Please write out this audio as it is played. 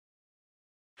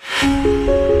All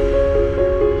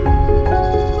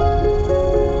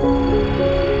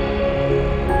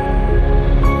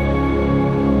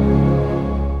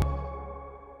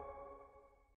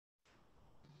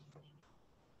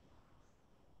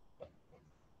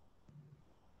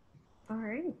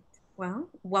right. Well,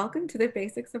 welcome to the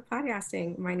Basics of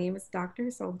Podcasting. My name is Dr.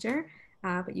 Soljour,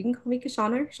 but you can call me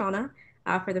Kishauna,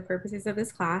 for the purposes of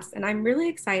this class. And I'm really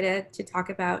excited to talk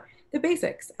about the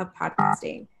basics of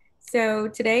podcasting. So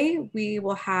today we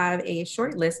will have a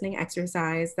short listening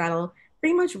exercise that'll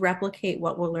pretty much replicate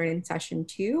what we'll learn in session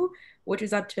 2, which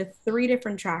is up to 3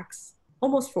 different tracks,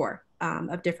 almost 4,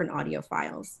 of different audio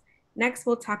files. Next,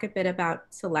 we'll talk a bit about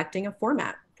selecting a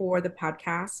format for the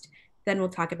podcast. Then we'll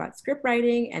talk about script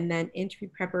writing and then interview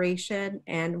preparation,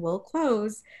 and we'll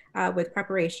close with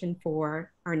preparation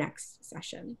for our next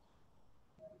session.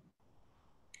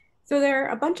 So there are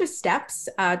a bunch of steps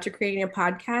to creating a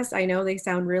podcast. I know they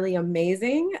sound really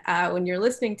amazing when you're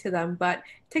listening to them, but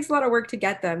it takes a lot of work to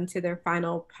get them to their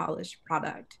final polished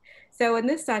product. So in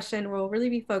this session, we'll really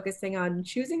be focusing on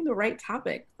choosing the right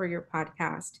topic for your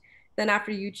podcast. Then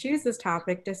after you choose this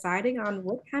topic, deciding on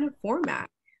what kind of format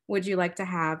would you like to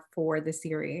have for the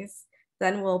series.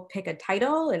 Then we'll pick a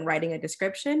title and writing a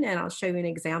description, and I'll show you an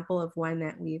example of one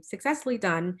that we've successfully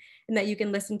done and that you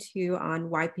can listen to on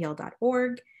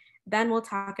ypl.org. Then we'll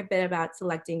talk a bit about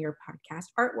selecting your podcast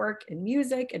artwork and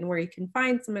music and where you can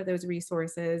find some of those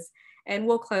resources. And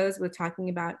we'll close with talking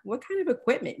about what kind of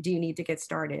equipment do you need to get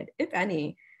started, if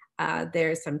any.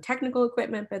 There's some technical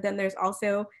equipment, but then there's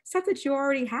also stuff that you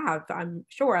already have, I'm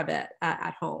sure of it,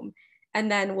 at home. And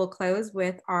then we'll close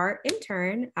with our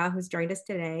intern who's joined us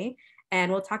today.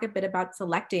 And we'll talk a bit about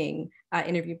selecting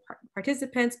interview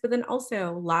participants, but then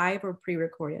also live or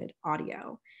pre-recorded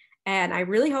audio. And I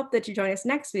really hope that you join us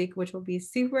next week, which will be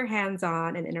super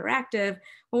hands-on and interactive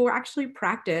when we'll actually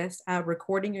practice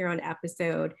recording your own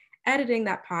episode, editing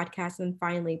that podcast, and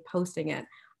finally posting it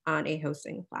on a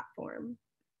hosting platform.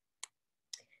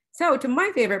 So to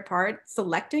my favorite part,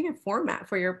 selecting a format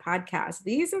for your podcast.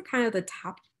 These are kind of the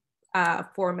top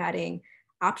formatting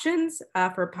options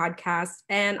for podcasts.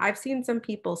 And I've seen some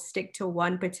people stick to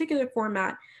one particular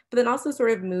format, but then also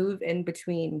sort of move in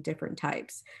between different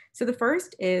types. So the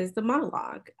first is the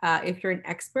monologue. If you're an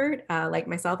expert like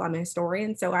myself, I'm a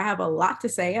historian, so I have a lot to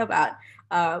say about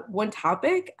one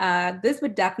topic. This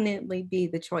would definitely be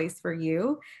the choice for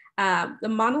you. The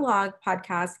monologue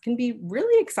podcast can be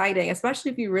really exciting, especially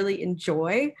if you really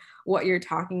enjoy what you're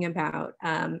talking about.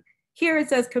 Here it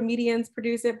says comedians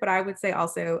produce it, but I would say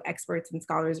also experts and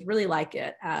scholars really like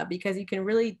it because you can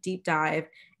really deep dive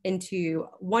into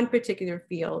one particular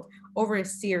field over a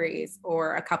series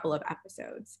or a couple of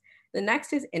episodes. The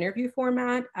next is interview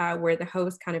format, where the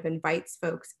host kind of invites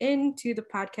folks into the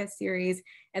podcast series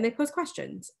and they pose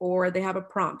questions or they have a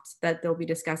prompt that they'll be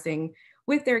discussing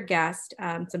with their guest.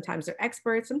 Sometimes they're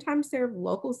experts, sometimes they're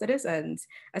local citizens,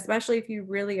 especially if you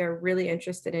really are really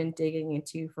interested in digging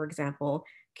into, for example,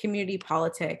 community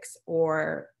politics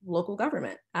or local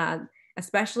government.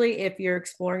 Especially if you're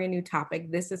exploring a new topic,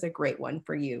 this is a great one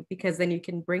for you because then you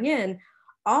can bring in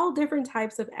all different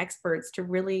types of experts to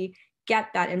really get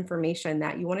that information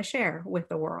that you want to share with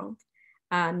the world.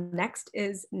 Next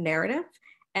is narrative.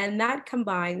 And that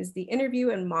combines the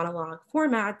interview and monologue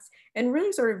formats and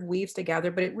really sort of weaves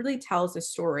together, but it really tells a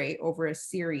story over a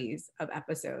series of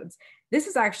episodes. This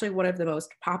is actually one of the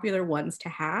most popular ones to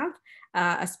have,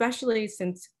 especially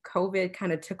since COVID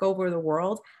kind of took over the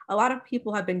world. A lot of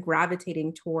people have been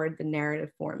gravitating toward the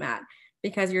narrative format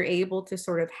because you're able to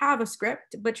sort of have a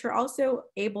script, but you're also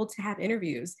able to have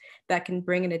interviews that can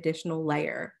bring an additional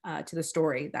layer to the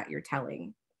story that you're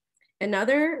telling.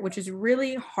 Another, which is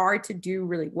really hard to do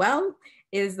really well,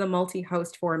 is the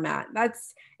multi-host format.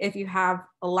 That's if you have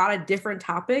a lot of different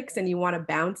topics and you want to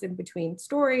bounce in between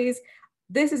stories.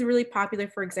 This is really popular,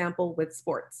 for example, with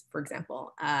sports, for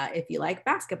example. If you like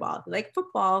basketball, if you like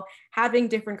football, having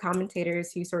different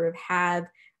commentators who sort of have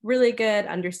really good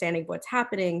understanding of what's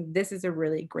happening, this is a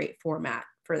really great format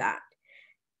for that.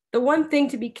 The one thing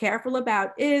to be careful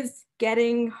about is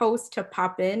getting hosts to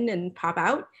pop in and pop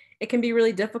out. It can be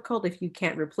really difficult if you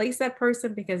can't replace that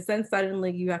person because then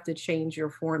suddenly you have to change your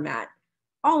format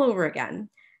all over again.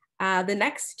 The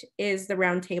next is the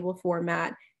roundtable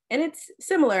format, and it's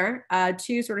similar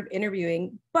to sort of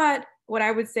interviewing, but what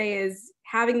I would say is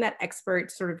having that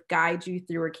expert sort of guide you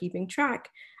through or keeping track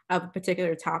of a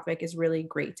particular topic is really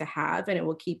great to have, and it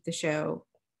will keep the show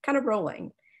kind of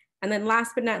rolling. And then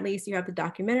last but not least, you have the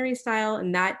documentary style,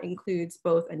 and that includes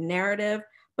both a narrative,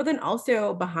 but then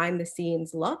also behind the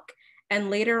scenes look. And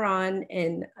later on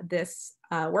in this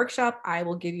workshop, I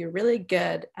will give you a really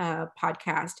good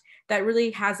podcast that really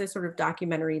has this sort of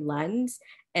documentary lens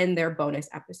in their bonus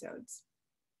episodes.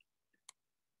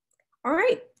 All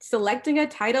right, selecting a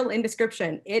title and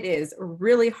description. It is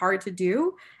really hard to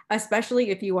do, especially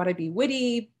if you want to be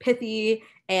witty, pithy,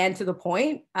 and to the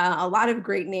point. A lot of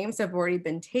great names have already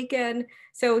been taken.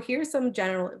 So here's some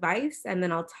general advice, and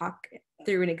then I'll talk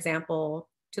through an example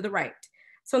to the right.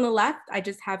 So on the left, I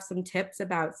just have some tips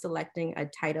about selecting a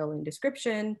title and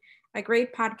description. A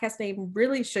great podcast name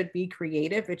really should be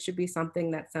creative. It should be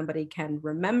something that somebody can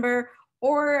remember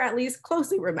or at least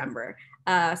closely remember.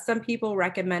 Some people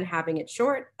recommend having it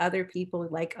short. Other people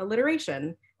like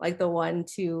alliteration, like the one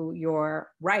to your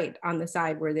right on the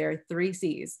side where there are 3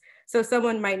 C's. So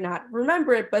someone might not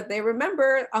remember it, but they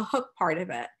remember a hook part of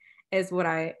it is what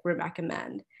I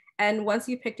recommend. And once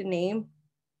you picked a name,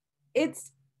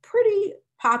 it's pretty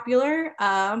popular.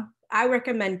 I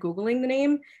recommend Googling the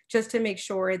name just to make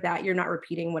sure that you're not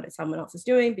repeating what someone else is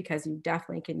doing, because you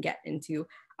definitely can get into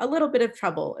a little bit of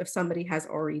trouble if somebody has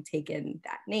already taken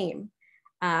that name.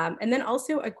 And then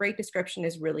also a great description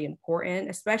is really important,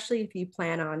 especially if you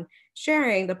plan on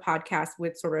sharing the podcast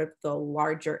with sort of the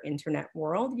larger internet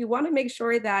world. You want to make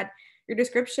sure that your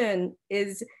description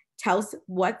tells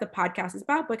what the podcast is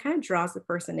about, but kind of draws the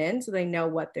person in so they know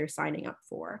what they're signing up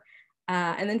for.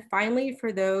 And then finally,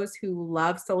 for those who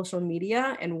love social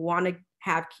media and want to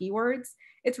have keywords,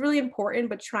 it's really important,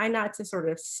 but try not to sort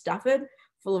of stuff it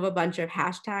full of a bunch of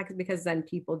hashtags, because then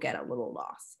people get a little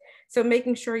lost. So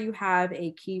making sure you have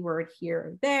a keyword here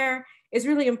or there is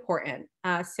really important.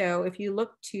 So if you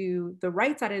look to the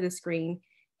right side of the screen,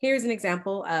 here's an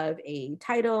example of a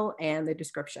title and the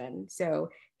description. So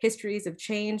histories of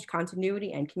change,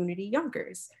 continuity, and community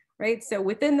Yonkers. Right? So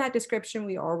within that description,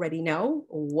 we already know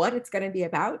what it's going to be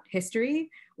about, history,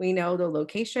 we know the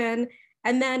location,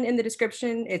 and then in the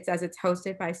description, it says it's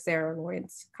hosted by Sarah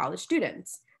Lawrence College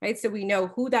students, right? So we know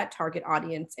who that target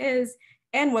audience is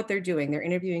and what they're doing. They're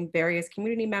interviewing various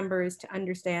community members to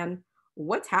understand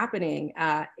what's happening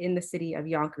in the city of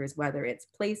Yonkers, whether it's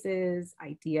places,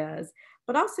 ideas,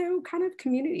 but also kind of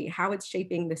community, how it's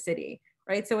shaping the city,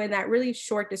 right? So in that really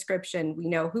short description, we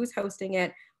know who's hosting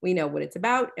it, we know what it's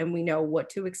about, and we know what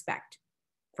to expect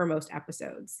for most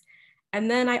episodes. And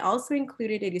then I also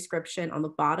included a description on the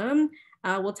bottom.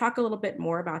 We'll talk a little bit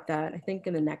more about that, I think,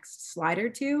 in the next slide or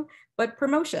two, but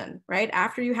promotion, right?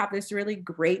 After you have this really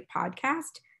great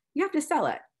podcast, you have to sell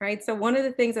it, right? So one of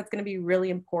the things that's going to be really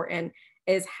important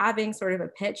is having sort of a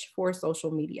pitch for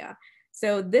social media.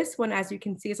 So this one, as you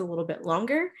can see, is a little bit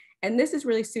longer, and this is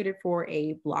really suited for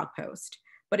a blog post.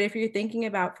 But if you're thinking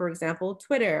about, for example,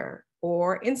 Twitter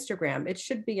or Instagram, it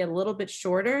should be a little bit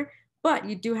shorter, but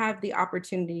you do have the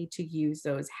opportunity to use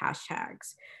those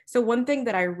hashtags. So one thing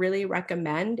that I really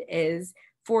recommend is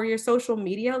for your social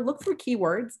media, look for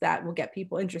keywords that will get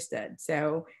people interested.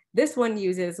 So this one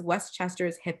uses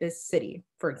Westchester's hippest city,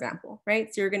 for example,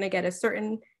 right? So you're going to get a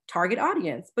certain target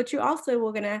audience, but you also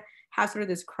will going to have sort of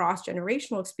this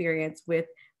cross-generational experience with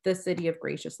the city of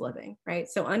gracious living, right?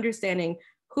 So understanding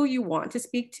who you want to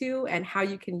speak to and how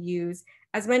you can use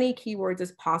as many keywords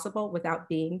as possible without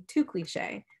being too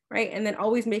cliche, right? And then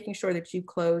always making sure that you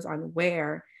close on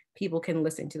where people can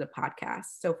listen to the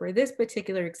podcast. So for this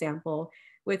particular example,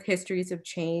 with histories of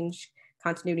change,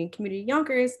 continuity, and community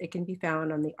Yonkers, it can be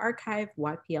found on the archive,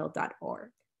 ypl.org.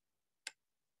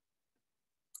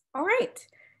 All right.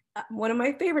 One of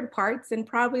my favorite parts, and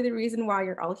probably the reason why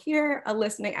you're all here, a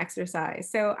listening exercise.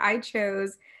 So I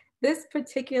chose this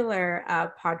particular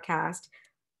podcast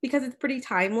because it's pretty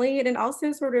timely, and it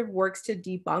also sort of works to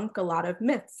debunk a lot of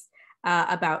myths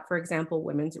about, for example,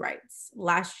 women's rights.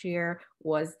 Last year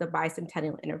was the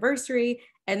bicentennial anniversary,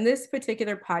 and this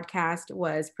particular podcast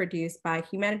was produced by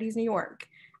Humanities New York,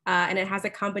 and it has a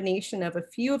combination of a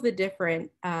few of the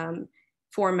different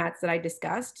formats that I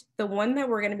discussed. The one that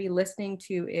we're going to be listening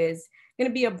to is going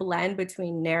to be a blend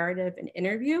between narrative and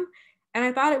interview. And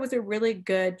I thought it was a really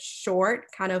good short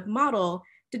kind of model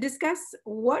to discuss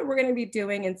what we're going to be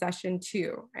doing in session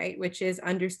 2, right? Which is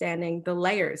understanding the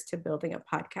layers to building a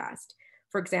podcast.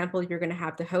 For example, you're going to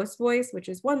have the host voice, which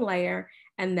is one layer,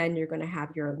 and then you're going to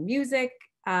have your own music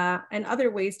and other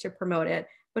ways to promote it,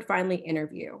 but finally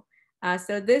interview.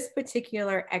 So this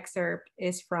particular excerpt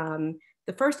is from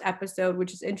the first episode,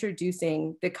 which is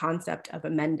introducing the concept of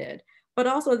amended, but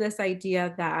also this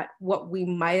idea that what we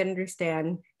might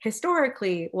understand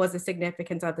historically was the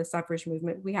significance of the suffrage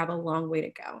movement. We have a long way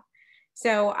to go.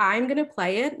 So I'm going to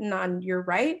play it, and on your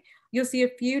right, you'll see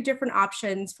a few different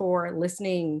options for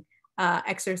listening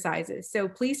exercises. So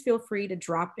please feel free to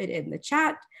drop it in the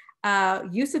chat.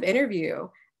 Use of interview.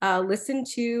 Listen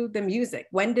to the music.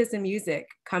 When does the music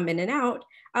come in and out?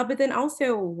 But then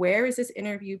also, where is this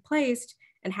interview placed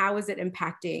and how is it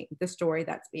impacting the story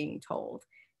that's being told?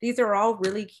 These are all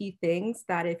really key things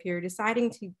that if you're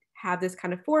deciding to have this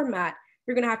kind of format,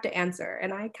 you're going to have to answer.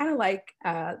 And I kind of like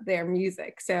their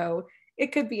music. So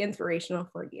it could be inspirational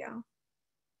for you.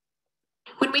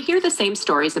 When we hear the same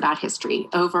stories about history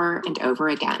over and over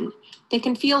again, they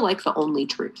can feel like the only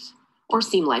truth, or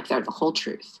seem like they're the whole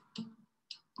truth.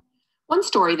 One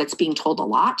story that's being told a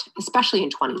lot, especially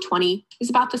in 2020, is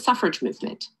about the suffrage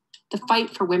movement, the fight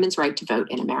for women's right to vote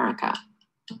in America.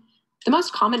 The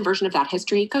most common version of that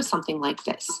history goes something like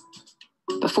this.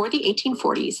 Before the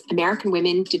 1840s, American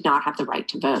women did not have the right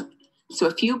to vote, so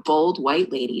a few bold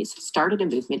white ladies started a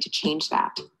movement to change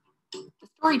that. The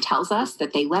story tells us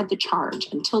that they led the charge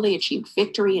until they achieved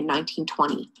victory in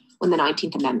 1920, when the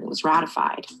 19th Amendment was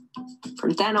ratified.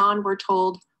 From then on, we're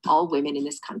told, all women in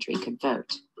this country could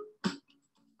vote.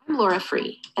 I'm Laura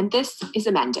Free, and this is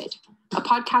Amended, a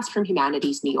podcast from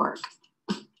Humanities New York.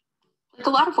 Like a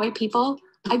lot of white people,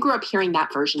 I grew up hearing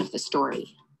that version of the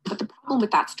story. But the problem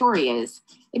with that story is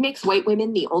it makes white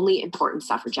women the only important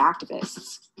suffrage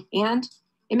activists, and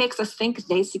it makes us think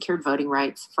they secured voting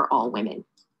rights for all women.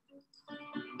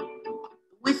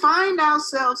 We find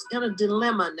ourselves in a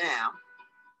dilemma now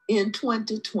in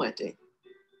 2020.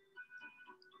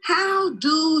 How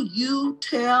do you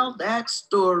tell that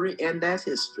story and that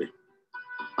history?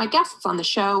 My guests on the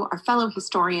show are fellow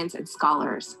historians and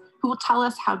scholars who will tell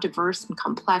us how diverse and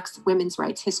complex women's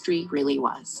rights history really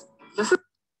was.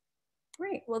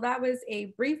 Great. Well, that was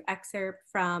a brief excerpt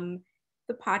from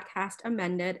the podcast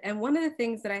Amended. And one of the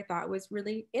things that I thought was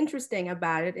really interesting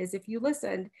about it is if you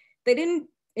listened, they didn't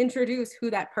introduce who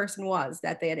that person was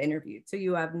that they had interviewed. So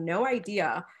you have no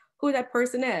idea who that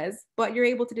person is, but you're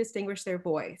able to distinguish their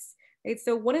voice. Right?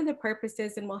 So one of the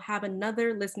purposes, and we'll have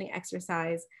another listening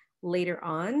exercise later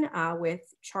on with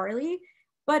Charlie,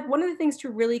 but one of the things to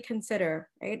really consider,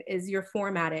 right, is your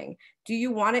formatting. Do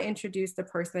you want to introduce the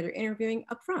person that you're interviewing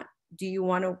up front? Do you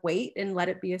want to wait and let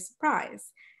it be a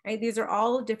surprise? Right? These are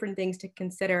all different things to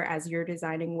consider as you're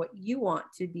designing what you want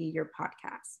to be your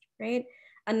podcast, right?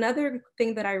 Another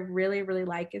thing that I really, really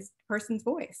like is the person's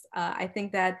voice. I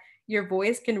think that your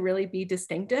voice can really be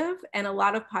distinctive, and a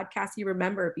lot of podcasts you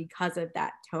remember because of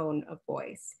that tone of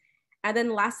voice. And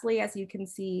then lastly, as you can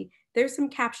see, there's some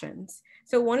captions.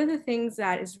 So one of the things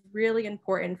that is really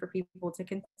important for people to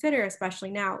consider,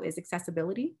 especially now, is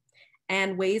accessibility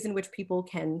and ways in which people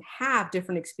can have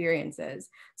different experiences.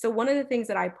 So one of the things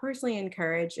that I personally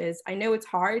encourage is, I know it's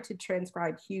hard to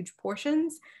transcribe huge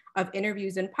portions of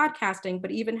interviews in podcasting,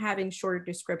 but even having shorter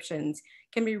descriptions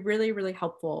can be really, really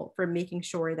helpful for making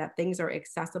sure that things are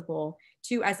accessible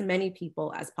to as many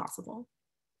people as possible.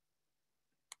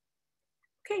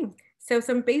 Okay, so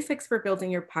some basics for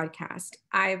building your podcast.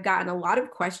 I've gotten a lot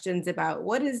of questions about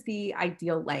what is the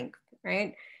ideal length,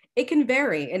 right? It can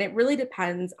vary, and it really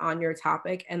depends on your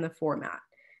topic and the format.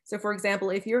 So for example,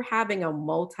 if you're having a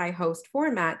multi-host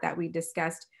format that we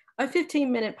discussed, a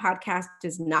 15-minute podcast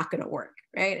is not going to work,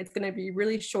 right? It's going to be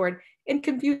really short and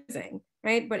confusing,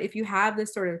 right? But if you have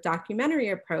this sort of documentary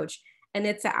approach and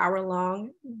it's an hour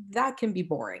long, that can be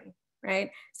boring,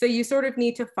 right? So you sort of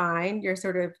need to find your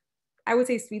sort of, I would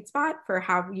say, sweet spot for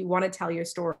how you want to tell your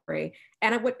story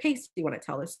and at what pace you want to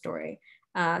tell the story.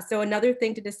 So another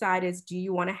thing to decide is, do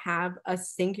you want to have a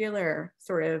singular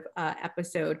sort of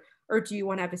episode, or do you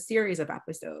want to have a series of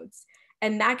episodes?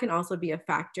 And that can also be a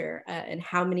factor in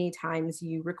how many times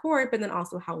you record, but then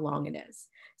also how long it is.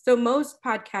 So most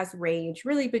podcasts range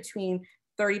really between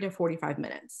 30 to 45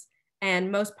 minutes.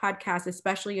 And most podcasts,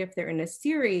 especially if they're in a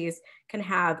series, can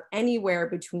have anywhere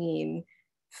between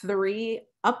 3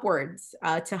 upwards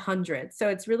to hundreds. So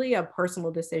it's really a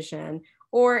personal decision,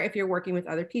 or if you're working with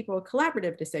other people, a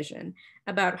collaborative decision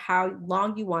about how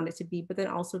long you want it to be, but then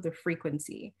also the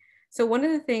frequency. So one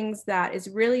of the things that is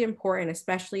really important,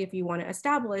 especially if you want to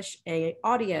establish an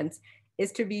audience,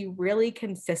 is to be really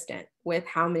consistent with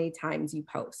how many times you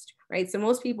post, right? So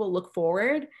most people look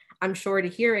forward, I'm sure, to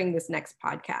hearing this next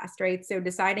podcast, right? So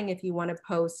deciding if you want to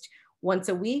post once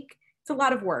a week, it's a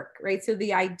lot of work, right? So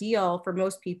the ideal for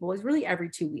most people is really every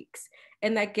 2 weeks.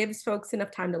 And that gives folks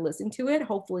enough time to listen to it,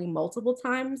 hopefully multiple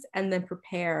times, and then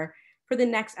prepare for the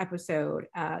next episode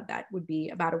that would be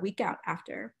about a week out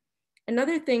after.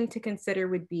 Another thing to consider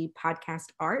would be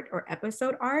podcast art or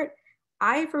episode art.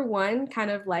 I, for one,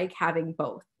 kind of like having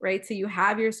both, right? So you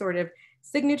have your sort of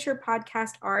signature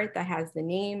podcast art that has the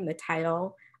name, the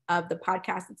title of the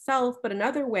podcast itself, but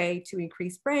another way to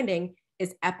increase branding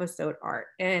is episode art.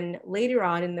 And later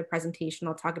on in the presentation,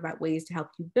 I'll talk about ways to help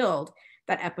you build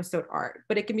that episode art.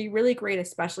 But it can be really great,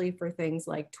 especially for things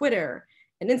like Twitter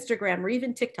and Instagram or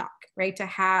even TikTok, right? To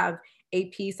have a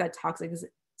piece that talks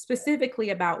specifically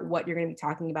about what you're going to be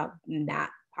talking about in that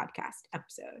podcast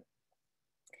episode.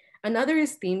 Another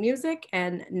is theme music.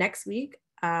 And next week,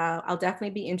 I'll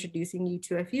definitely be introducing you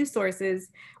to a few sources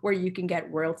where you can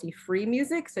get royalty-free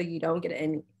music so you don't get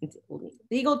into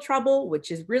legal trouble,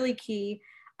 which is really key.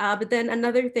 But then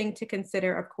another thing to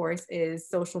consider, of course, is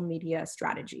social media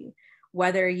strategy.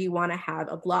 Whether you want to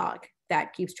have a blog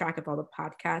that keeps track of all the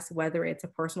podcasts, whether it's a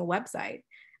personal website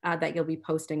that you'll be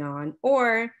posting on,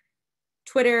 or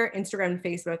Twitter, Instagram, and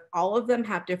Facebook, all of them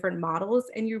have different models,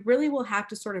 and you really will have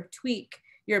to sort of tweak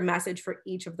your message for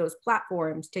each of those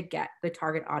platforms to get the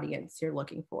target audience you're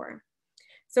looking for.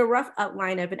 So rough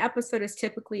outline of an episode is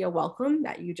typically a welcome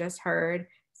that you just heard,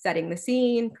 setting the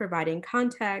scene, providing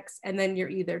context, and then your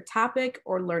either topic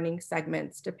or learning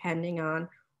segments, depending on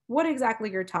what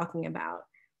exactly you're talking about.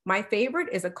 My favorite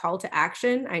is a call to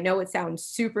action. I know it sounds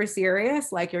super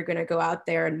serious, like you're gonna go out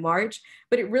there and march,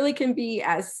 but it really can be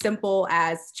as simple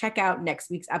as check out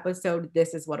next week's episode.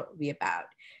 This is what it will be about.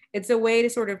 It's a way to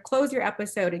sort of close your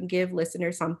episode and give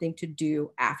listeners something to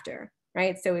do after,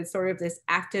 right? So it's sort of this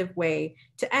active way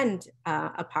to end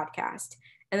a podcast.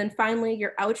 And then finally,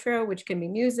 your outro, which can be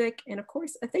music, and of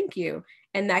course, a thank you.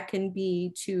 And that can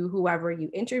be to whoever you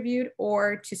interviewed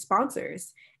or to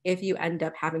sponsors, if you end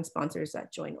up having sponsors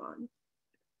that join on.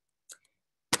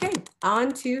 Okay,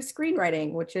 on to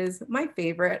screenwriting, which is my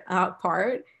favorite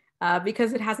part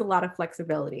because it has a lot of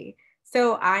flexibility.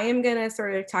 So I am gonna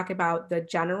sort of talk about the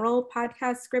general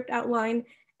podcast script outline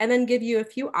and then give you a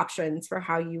few options for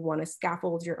how you wanna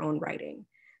scaffold your own writing.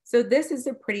 So this is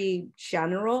a pretty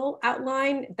general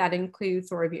outline that includes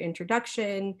sort of your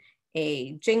introduction,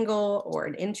 a jingle or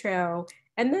an intro,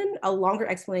 and then a longer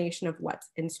explanation of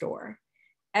what's in store.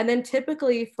 And then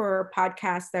typically for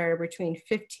podcasts that are between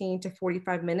 15 to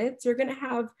 45 minutes, you're gonna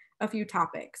have a few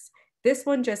topics. This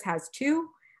one just has two,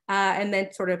 and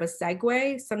then sort of a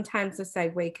segue. Sometimes the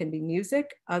segue can be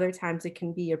music, other times it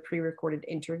can be a pre-recorded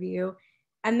interview,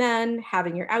 and then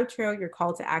having your outro, your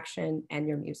call to action, and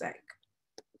your music.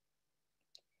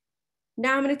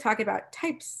 Now I'm going to talk about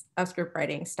types of script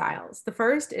writing styles. The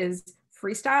first is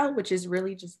freestyle, which is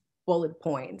really just bullet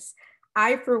points.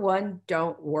 I, for one,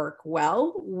 don't work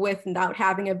well without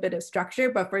having a bit of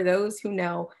structure, but for those who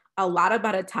know a lot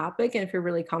about a topic and feel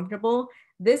really comfortable,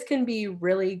 this can be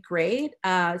really great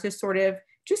to sort of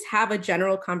just have a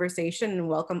general conversation and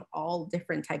welcome all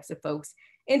different types of folks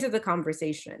into the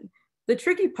conversation. The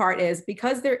tricky part is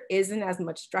because there isn't as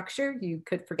much structure, you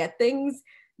could forget things,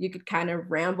 you could kind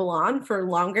of ramble on for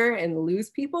longer and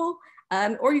lose people,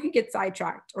 or you could get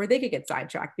sidetracked, or they could get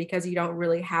sidetracked because you don't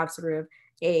really have sort of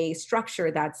a structure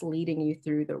that's leading you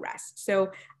through the rest.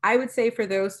 So I would say for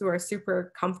those who are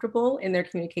super comfortable in their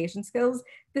communication skills,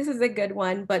 this is a good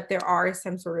one, but there are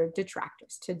some sort of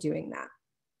detractors to doing that.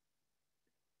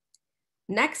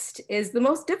 Next is the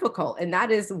most difficult, and that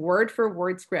is word for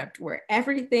word script, where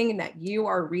everything that you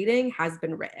are reading has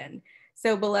been written.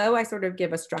 So below, I sort of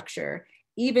give a structure,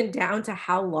 even down to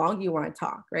how long you want to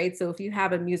talk, right? So if you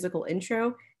have a musical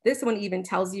intro, this one even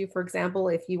tells you, for example,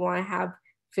 if you want to have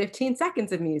 15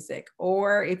 seconds of music,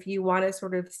 or if you want to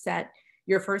sort of set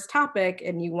your first topic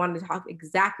and you want to talk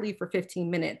exactly for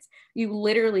 15 minutes, you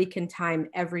literally can time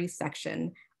every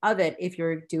section of it if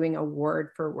you're doing a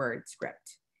word for word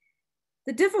script.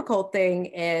 The difficult thing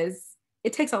is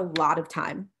it takes a lot of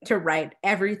time to write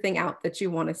everything out that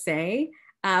you want to say.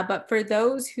 But for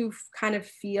those who kind of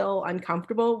feel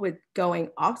uncomfortable with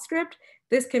going off script,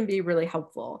 this can be really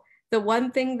helpful. The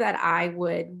one thing that I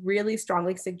would really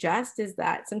strongly suggest is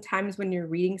that sometimes when you're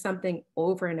reading something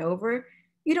over and over,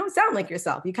 you don't sound like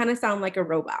yourself. You kind of sound like a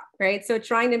robot, right? So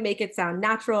trying to make it sound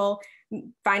natural,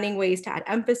 finding ways to add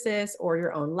emphasis or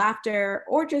your own laughter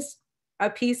or just a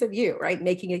piece of you, right?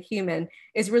 Making it human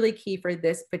is really key for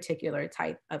this particular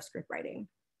type of script writing.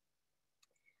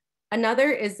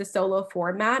 Another is the solo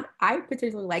format. I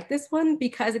particularly like this one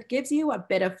because it gives you a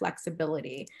bit of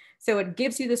flexibility. So it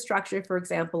gives you the structure, for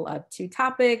example, of 2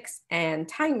 topics and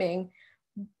timing,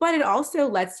 but it also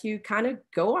lets you kind of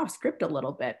go off script a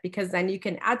little bit because then you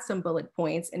can add some bullet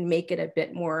points and make it a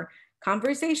bit more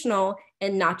conversational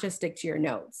and not just stick to your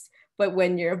notes. But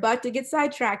when you're about to get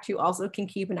sidetracked, you also can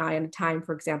keep an eye on the time,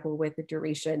 for example, with the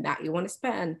duration that you want to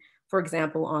spend, for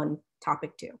example, on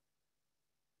topic 2.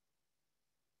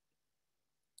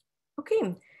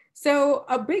 Okay, so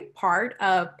a big part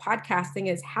of podcasting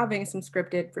is having some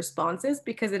scripted responses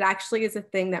because it actually is a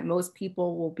thing that most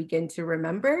people will begin to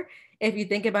remember If you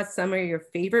think about some of your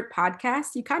favorite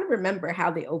podcasts, you kind of remember how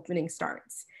the opening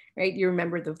starts, right? You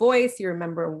remember the voice, you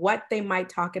remember what they might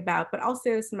talk about, but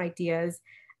also some ideas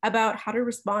about how to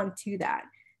respond to that.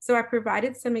 So I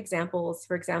provided some examples,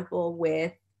 for example,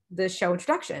 with the show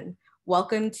introduction.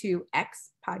 Welcome to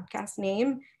X podcast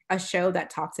name, a show that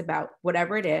talks about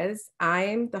whatever it is.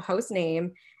 I'm the host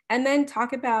name, and then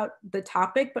talk about the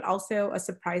topic, but also a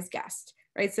surprise guest,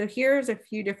 right? So here's a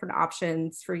few different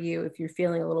options for you if you're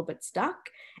feeling a little bit stuck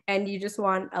and you just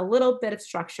want a little bit of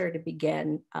structure to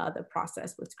begin the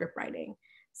process with script writing.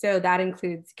 So that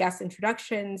includes guest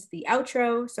introductions, the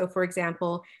outro. So for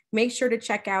example, make sure to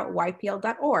check out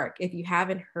ypl.org if you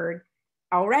haven't heard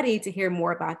already to hear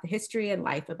more about the history and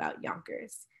life about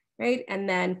Yonkers, right? And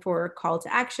then for call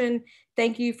to action,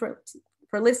 thank you for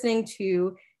listening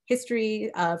to History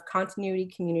of Continuity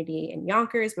Community in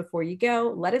Yonkers. Before you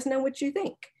go, let us know what you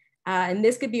think. And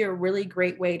this could be a really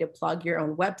great way to plug your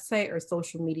own website or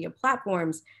social media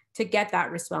platforms to get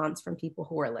that response from people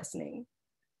who are listening.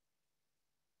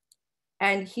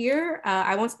 And here,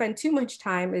 I won't spend too much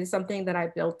time. It is something that I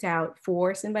built out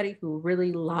for somebody who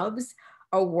really loves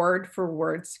a word for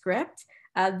word script.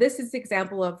 This is an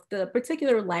example of the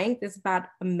particular length is about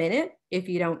a minute if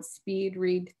you don't speed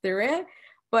read through it.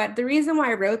 But the reason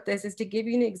why I wrote this is to give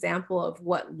you an example of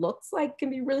what looks like can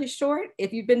be really short.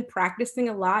 If you've been practicing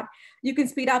a lot, you can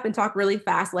speed up and talk really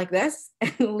fast like this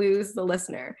and lose the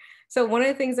listener. So one of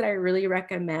the things that I really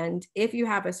recommend if you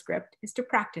have a script is to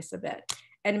practice a bit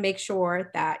and make sure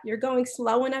that you're going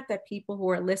slow enough that people who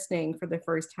are listening for the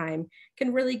first time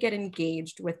can really get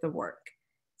engaged with the work.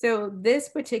 So this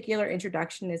particular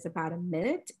introduction is about a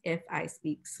minute if I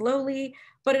speak slowly,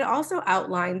 but it also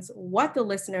outlines what the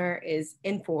listener is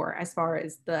in for as far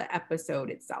as the episode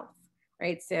itself,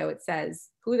 right? So it says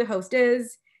who the host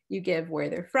is, you give where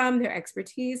they're from, their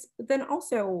expertise, but then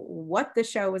also what the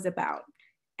show is about.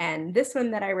 And this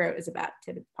one that I wrote is about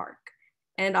Tibbetts Park.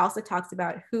 And it also talks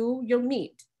about who you'll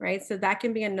meet, right? So that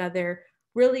can be another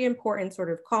really important sort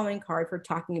of calling card for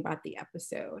talking about the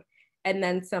episode. And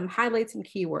then some highlights and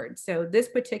keywords. So this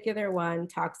particular one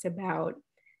talks about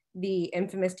the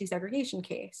infamous desegregation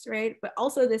case, right? But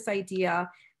also this idea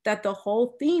that the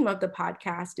whole theme of the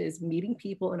podcast is meeting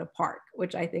people in a park,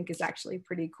 which I think is actually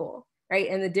pretty cool, right?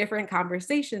 And the different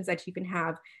conversations that you can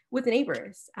have with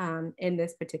neighbors in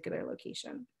this particular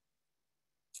location.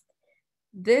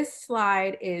 This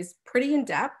slide is pretty in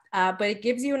depth, but it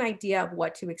gives you an idea of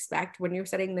what to expect when you're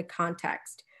setting the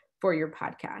context for your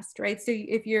podcast, right? So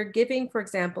if you're giving, for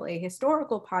example, a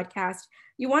historical podcast,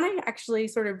 you want to actually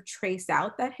sort of trace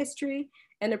out that history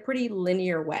in a pretty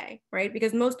linear way, right?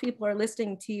 Because most people are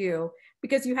listening to you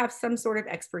because you have some sort of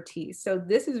expertise. So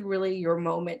this is really your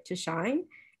moment to shine,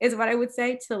 is what I would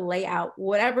say, to lay out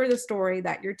whatever the story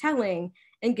that you're telling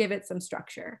and give it some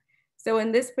structure. So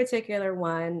in this particular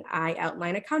one, I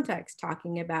outline a context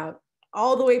talking about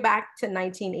all the way back to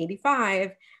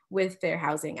 1985 with Fair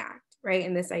Housing Act, right?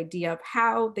 And this idea of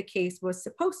how the case was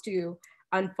supposed to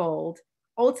unfold.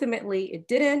 Ultimately, it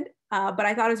didn't, but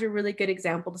I thought it was a really good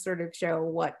example to sort of show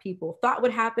what people thought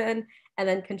would happen and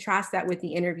then contrast that with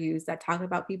the interviews that talk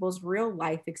about people's real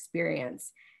life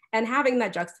experience. And having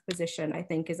that juxtaposition, I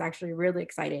think, is actually really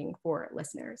exciting for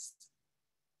listeners.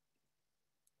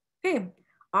 Okay,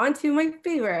 on to my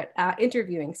favorite,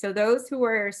 interviewing. So those who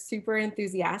are super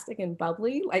enthusiastic and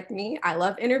bubbly like me, I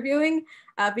love interviewing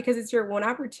because it's your one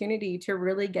opportunity to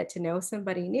really get to know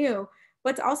somebody new,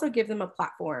 but to also give them a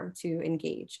platform to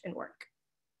engage and work.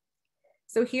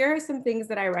 So here are some things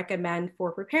that I recommend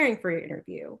for preparing for your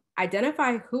interview.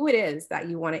 Identify who it is that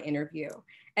you want to interview.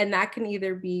 And that can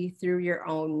either be through your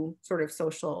own sort of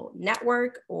social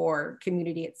network or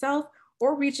community itself,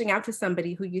 or reaching out to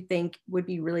somebody who you think would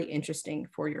be really interesting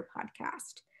for your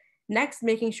podcast. Next,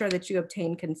 making sure that you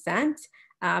obtain consent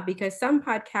because some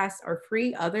podcasts are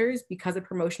free, others because of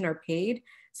promotion are paid.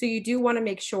 So you do want to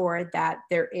make sure that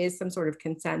there is some sort of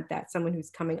consent that someone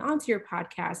who's coming onto your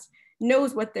podcast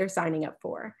knows what they're signing up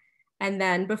for. And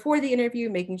then before the interview,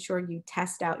 making sure you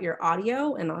test out your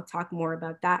audio, and I'll talk more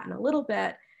about that in a little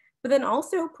bit, but then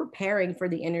also preparing for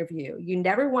the interview. You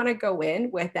never want to go in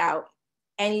without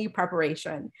any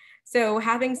preparation. So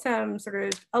having some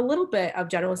sort of a little bit of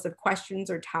general list of questions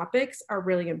or topics are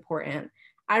really important.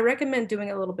 I recommend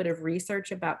doing a little bit of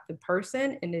research about the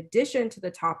person in addition to the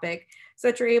topic so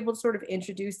that you're able to sort of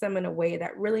introduce them in a way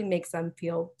that really makes them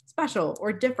feel special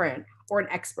or different or an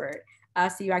expert.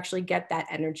 So you actually get that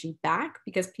energy back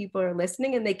because people are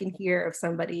listening and they can hear if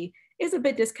somebody is a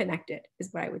bit disconnected, is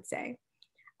what I would say.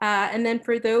 And then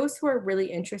for those who are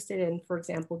really interested in, for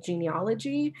example,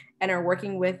 genealogy and are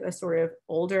working with a sort of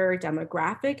older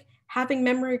demographic, having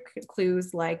memory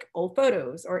clues like old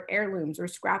photos or heirlooms or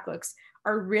scrapbooks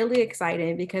are really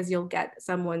exciting because you'll get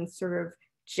someone's sort of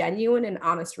genuine and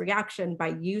honest reaction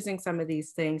by using some of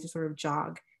these things to sort of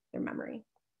jog their memory.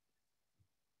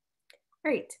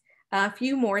 All right, a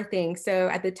few more things. So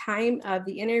at the time of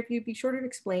the interview, be sure to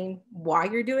explain why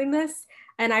you're doing this.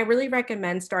 And I really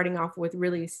recommend starting off with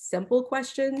really simple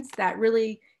questions that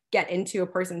really get into a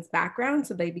person's background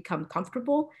so they become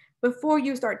comfortable before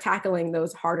you start tackling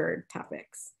those harder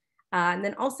topics. And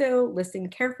then also listen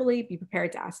carefully, be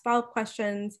prepared to ask follow-up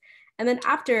questions. And then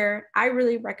after, I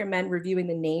really recommend reviewing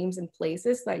the names and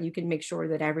places so that you can make sure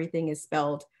that everything is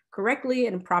spelled correctly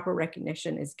and proper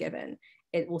recognition is given.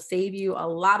 It will save you a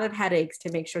lot of headaches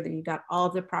to make sure that you got all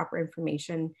the proper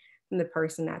information from the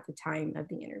person at the time of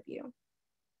the interview.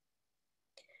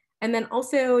 And then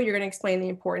also you're going to explain the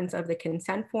importance of the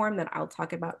consent form that I'll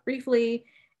talk about briefly.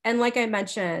 And like I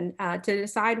mentioned, to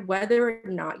decide whether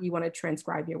or not you want to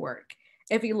transcribe your work.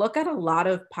 If you look at a lot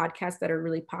of podcasts that are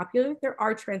really popular, there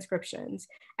are transcriptions,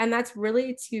 and that's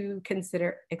really to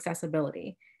consider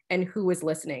accessibility and who is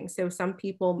listening. So some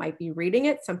people might be reading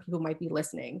it, some people might be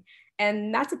listening,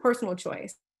 and that's a personal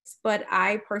choice. But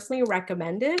I personally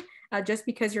recommend it just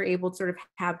because you're able to sort of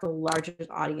have the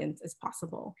largest audience as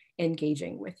possible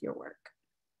engaging with your work.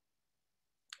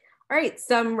 All right,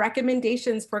 some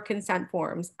recommendations for consent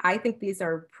forms. I think these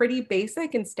are pretty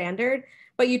basic and standard,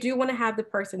 but you do want to have the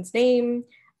person's name,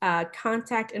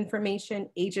 contact information,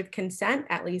 age of consent,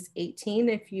 at least 18.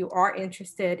 If you are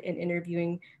interested in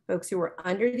interviewing folks who are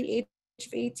under the age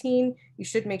of 18, you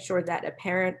should make sure that a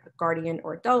parent, a guardian,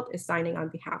 or adult is signing on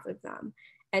behalf of them.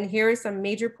 And here are some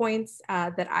major points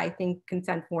that I think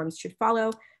consent forms should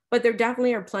follow, but there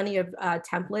definitely are plenty of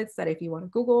templates that if you want to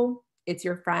Google, it's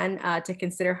your friend to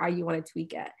consider how you want to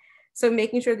tweak it. So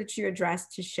making sure that you address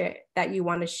to share that you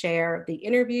want to share the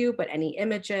interview, but any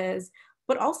images,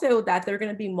 but also that there are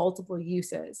going to be multiple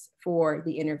uses for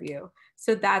the interview.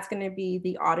 So that's going to be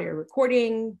the audio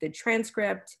recording, the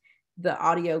transcript, the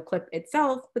audio clip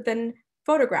itself, but then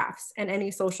photographs and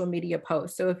any social media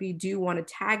posts. So if you do want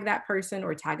to tag that person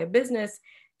or tag a business,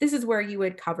 this is where you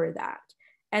would cover that.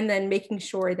 And then making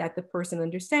sure that the person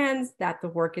understands that the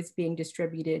work is being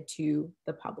distributed to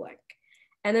the public.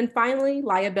 And then finally,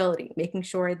 liability, making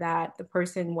sure that the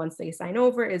person, once they sign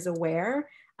over, is aware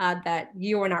that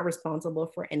you are not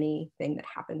responsible for anything that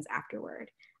happens afterward.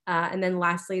 And then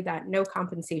lastly, that no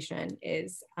compensation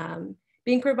is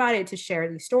being provided to share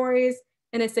these stories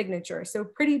and a signature. So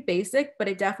pretty basic, but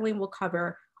it definitely will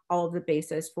cover all of the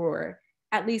bases for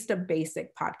at least a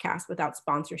basic podcast without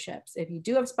sponsorships. If you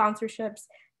do have sponsorships,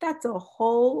 that's a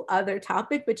whole other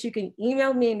topic, but you can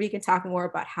email me and we can talk more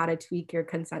about how to tweak your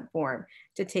consent form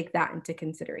to take that into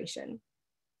consideration.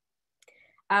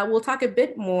 We'll talk a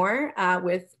bit more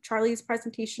with Charlie's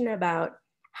presentation about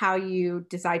how you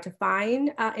decide to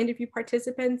find interview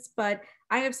participants, but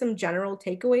I have some general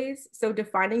takeaways. So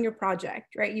defining your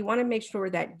project, right? You wanna make sure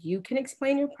that you can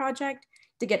explain your project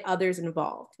to get others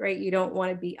involved, right? You don't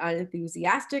want to be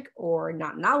unenthusiastic or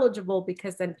not knowledgeable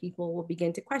because then people will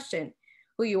begin to question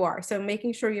who you are. So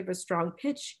making sure you have a strong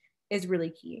pitch is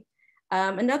really key.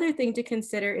 Another thing to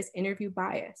consider is interview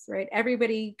bias, right?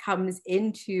 Everybody comes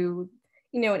into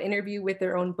an interview with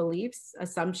their own beliefs,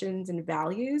 assumptions, and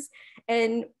values.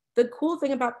 And the cool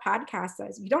thing about podcasts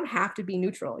is you don't have to be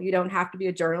neutral. You don't have to be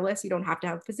a journalist. You don't have to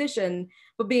have a position,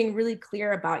 but being really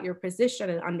clear about your position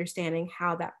and understanding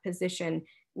how that position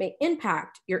may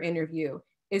impact your interview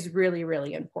is really,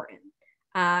 really important.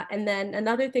 And then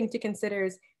another thing to consider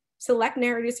is select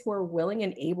narrators who are willing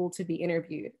and able to be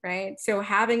interviewed, right? So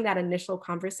having that initial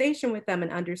conversation with them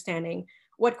and understanding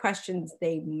what questions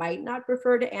they might not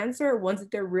prefer to answer, or ones that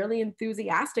they're really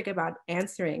enthusiastic about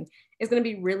answering, is going to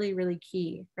be really, really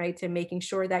key, right? To making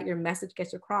sure that your message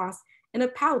gets across in a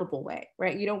palatable way,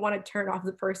 right? You don't want to turn off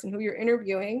the person who you're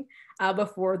interviewing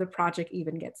before the project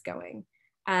even gets going.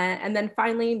 And then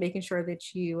finally, making sure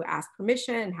that you ask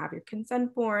permission and have your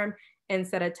consent form and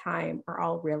set a time are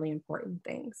all really important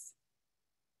things.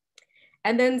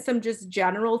 And then some just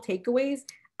general takeaways.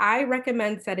 I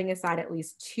recommend setting aside at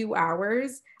least 2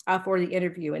 hours for the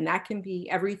interview. And that can be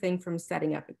everything from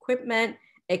setting up equipment,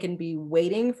 it can be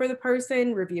waiting for the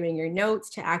person, reviewing your notes,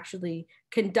 to actually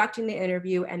conducting the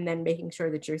interview and then making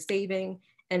sure that you're saving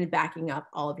and backing up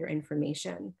all of your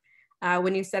information.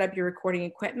 When you set up your recording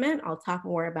equipment, I'll talk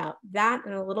more about that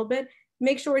in a little bit.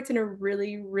 Make sure it's in a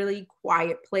really, really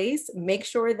quiet place. Make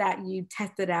sure that you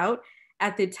test it out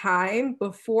at the time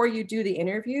before you do the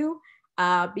interview.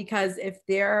 Because if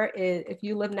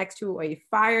you live next to a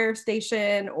fire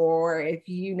station, or if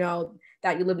you know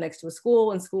that you live next to a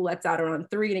school and school lets out around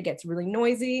 3 and it gets really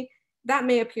noisy, that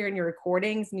may appear in your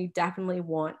recordings, and you definitely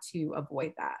want to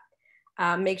avoid that.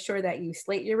 Make sure that you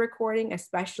slate your recording,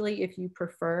 especially if you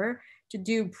prefer to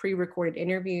do pre-recorded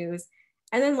interviews.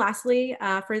 And then lastly,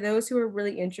 for those who are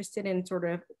really interested in sort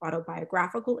of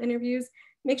autobiographical interviews,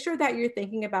 make sure that you're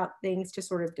thinking about things to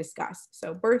sort of discuss.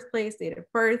 So birthplace, date of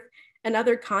birth, and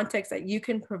other context that you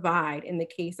can provide in the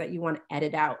case that you want to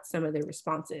edit out some of the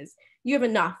responses. You have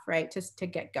enough, right, just to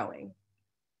get going.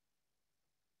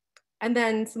 And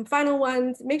then some final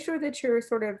ones, make sure that you're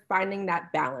sort of finding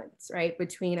that balance, right,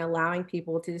 between allowing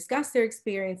people to discuss their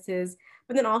experiences,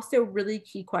 but then also really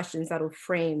key questions that'll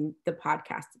frame the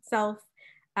podcast itself.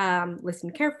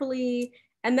 Listen carefully,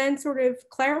 and then sort of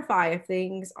clarify if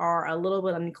things are a little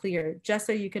bit unclear, just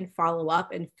so you can follow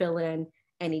up and fill in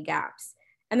any gaps.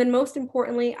 And then most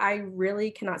importantly, I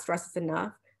really cannot stress this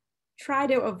enough, try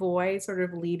to avoid sort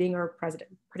of leading or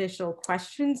prejudicial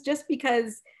questions just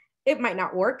because it might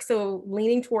not work. So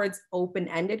leaning towards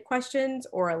open-ended questions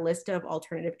or a list of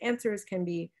alternative answers can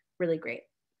be really great.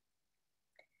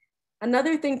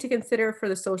 Another thing to consider for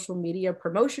the social media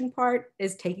promotion part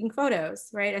is taking photos,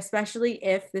 right? Especially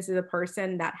if this is a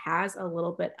person that has a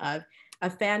little bit of a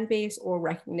fan base or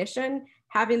recognition,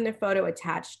 having the photo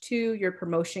attached to your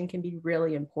promotion can be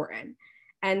really important.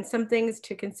 And some things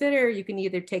to consider, you can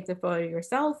either take the photo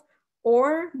yourself,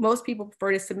 or most people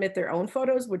prefer to submit their own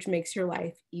photos, which makes your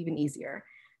life even easier.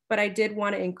 But I did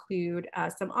want to include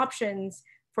some options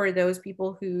for those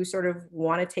people who sort of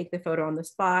want to take the photo on the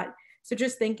spot. So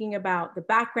just thinking about the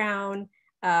background,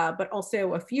 but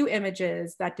also a few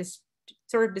images that just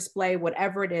sort of display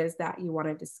whatever it is that you want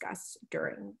to discuss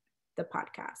during the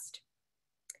podcast.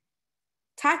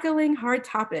 Tackling hard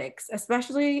topics,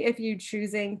 especially if you're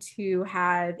choosing to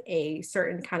have a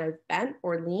certain kind of bent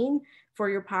or lean for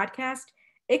your podcast,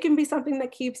 it can be something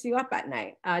that keeps you up at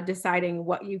night, deciding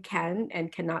what you can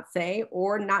and cannot say,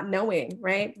 or not knowing,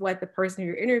 right, what the person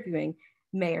you're interviewing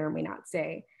may or may not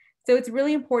say. So it's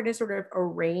really important to sort of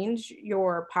arrange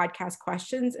your podcast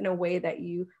questions in a way that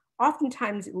you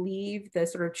oftentimes leave the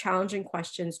sort of challenging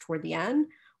questions toward the end,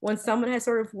 when someone has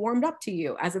sort of warmed up to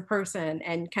you as a person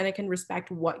and kind of can respect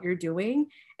what you're doing.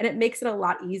 And it makes it a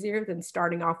lot easier than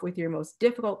starting off with your most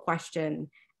difficult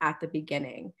question at the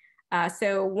beginning.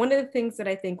 So one of the things that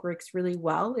I think works really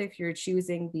well if you're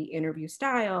choosing the interview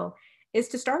style is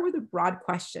to start with a broad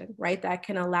question, right? That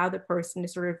can allow the person to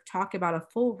sort of talk about a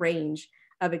full range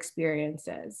of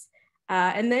experiences.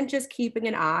 And then just keeping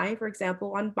an eye, for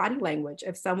example, on body language.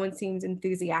 If someone seems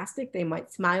enthusiastic, they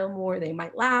might smile more, they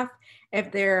might laugh.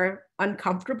 If they're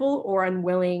uncomfortable or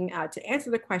unwilling to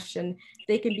answer the question,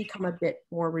 they can become a bit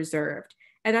more reserved.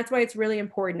 And that's why it's really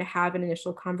important to have an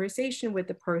initial conversation with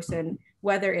the person,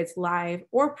 whether it's live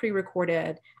or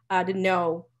pre-recorded, to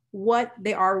know what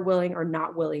they are willing or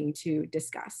not willing to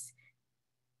discuss.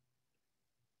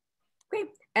 Great.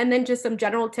 And then just some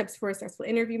general tips for a successful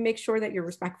interview. Make sure that you're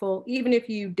respectful, even if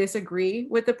you disagree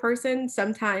with the person.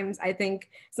 Sometimes I think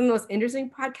some of the most interesting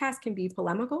podcasts can be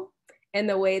polemical in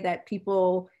the way that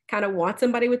people kind of want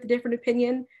somebody with a different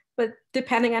opinion. But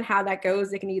depending on how that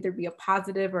goes, it can either be a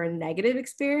positive or a negative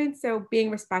experience. So being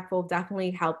respectful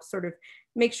definitely helps sort of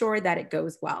make sure that it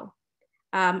goes well.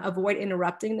 Avoid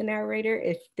interrupting the narrator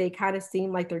if they kind of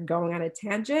seem like they're going on a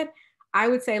tangent. I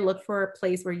would say look for a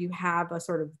place where you have a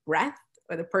sort of breath,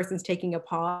 where the person's taking a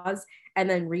pause, and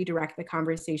then redirect the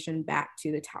conversation back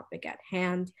to the topic at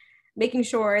hand. Making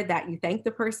sure that you thank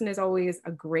the person is always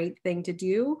a great thing to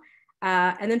do.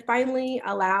 And then finally,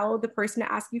 allow the person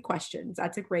to ask you questions.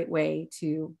 That's a great way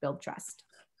to build trust.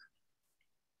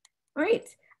 All right.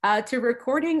 To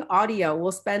recording audio,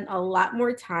 we'll spend a lot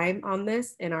more time on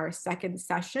this in our second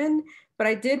session, but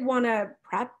I did want to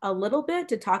prep a little bit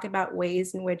to talk about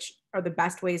ways in which are the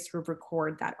best ways to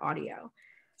record that audio.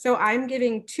 So I'm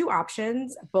giving two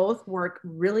options. Both work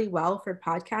really well for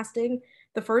podcasting.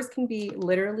 The first can be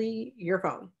literally your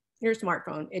phone, your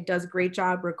smartphone. It does a great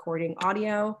job recording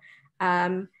audio.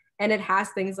 And it has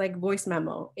things like voice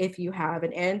memo. If you have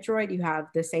an Android, you have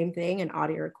the same thing, an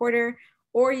audio recorder,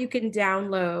 or you can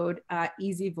download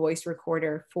Easy Voice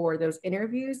Recorder for those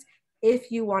interviews if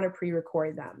you want to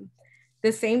pre-record them.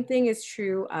 The same thing is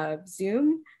true of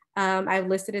Zoom. I've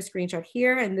listed a screenshot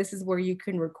here, and this is where you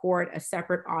can record a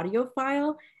separate audio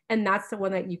file, and that's the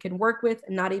one that you can work with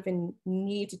and not even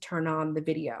need to turn on the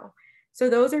video. So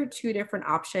those are two different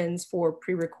options for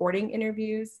pre-recording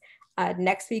interviews.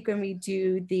 Next week, when we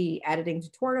do the editing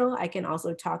tutorial, I can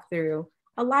also talk through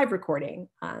a live recording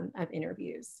of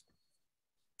interviews.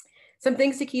 Some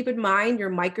things to keep in mind: your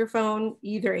microphone,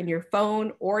 either in your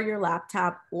phone or your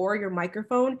laptop or your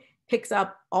microphone, picks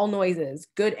up all noises,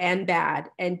 good and bad.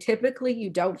 And typically you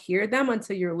don't hear them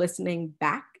until you're listening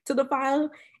back to to the file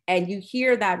and you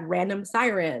hear that random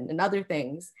siren and other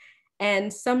things.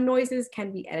 And some noises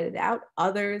can be edited out,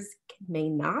 others may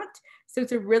not. So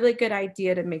it's a really good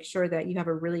idea to make sure that you have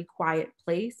a really quiet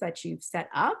place that you've set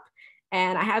up.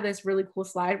 And I have this really cool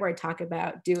slide where I talk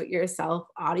about do-it-yourself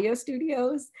audio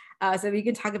studios. So we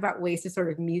can talk about ways to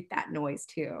sort of mute that noise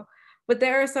too. But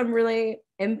there are some really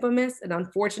infamous and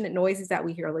unfortunate noises that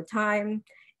we hear all the time.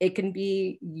 It can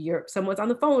be someone's on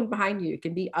the phone behind you. It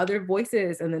can be other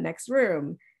voices in the next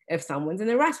room. If someone's in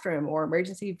the restroom or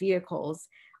emergency vehicles,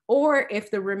 or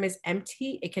if the room is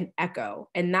empty, it can echo,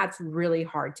 and that's really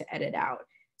hard to edit out.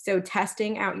 So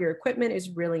testing out your equipment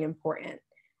is really important.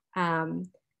 And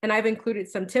I've included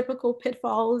some typical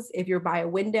pitfalls. If you're by a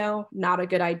window, not a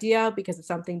good idea, because if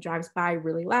something drives by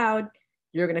really loud,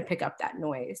 you're gonna pick up that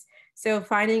noise. So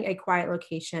finding a quiet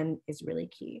location is really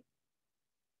key.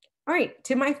 All right,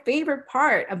 to my favorite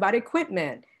part about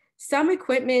equipment. Some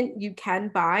equipment you can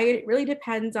buy. It really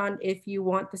depends on if you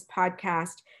want this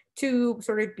podcast to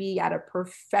sort of be at a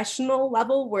professional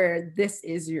level where this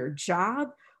is your job,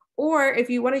 or if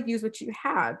you want to use what you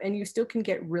have and you still can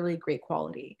get really great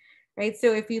quality, right?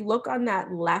 So if you look on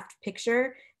that left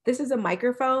picture, this is a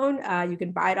microphone. You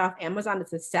can buy it off Amazon.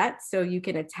 It's a set, so you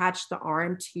can attach the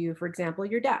arm to, for example,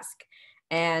 your desk.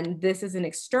 And this is an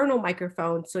external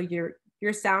microphone, so your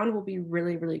sound will be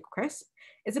really, really crisp.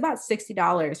 It's about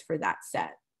 $60 for that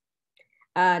set.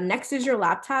 Next is your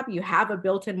laptop. You have a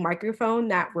built-in microphone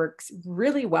that works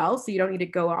really well, so you don't need to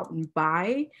go out and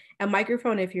buy a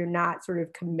microphone if you're not sort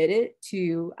of committed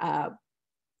to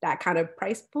that kind of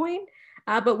price point.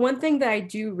 But one thing that I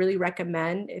do really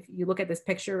recommend, if you look at this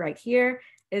picture right here,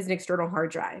 is an external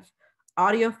hard drive.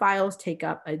 Audio files take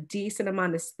up a decent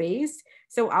amount of space.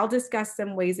 So I'll discuss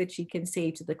some ways that you can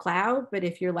save to the cloud. But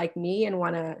if you're like me and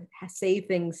want to save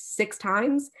things 6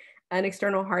 times, an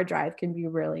external hard drive can be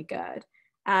really good.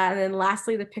 And then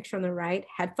lastly, the picture on the right,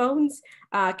 headphones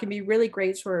can be really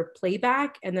great for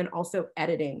playback and then also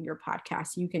editing your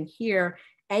podcast. You can hear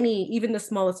even the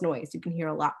smallest noise, you can hear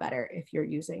a lot better if you're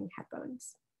using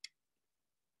headphones.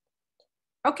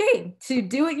 Okay, to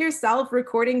do-it-yourself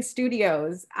recording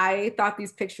studios, I thought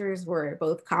these pictures were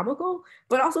both comical,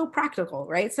 but also practical,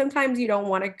 right? Sometimes you don't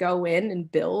want to go in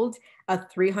and build a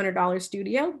 $300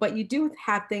 studio, but you do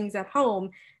have things at home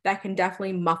that can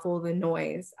definitely muffle the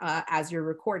noise as you're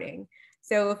recording.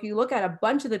 So if you look at a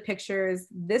bunch of the pictures,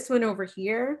 this one over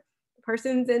here, the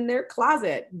person's in their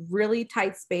closet, really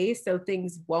tight space, so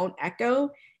things won't echo,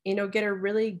 get a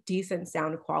really decent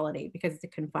sound quality because it's a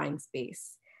confined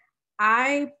space.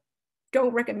 I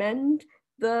don't recommend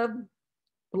the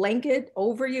blanket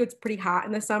over you. It's pretty hot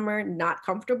in the summer, not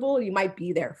comfortable. You might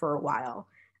be there for a while.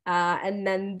 And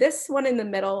then this one in the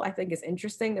middle, I think is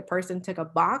interesting. The person took a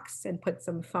box and put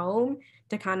some foam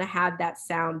to kind of have that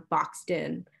sound boxed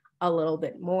in a little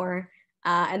bit more.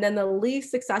 And then the least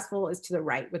successful is to the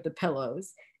right with the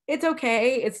pillows. It's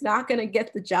okay. It's not going to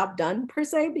get the job done per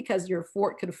se because your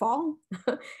fort could fall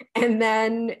and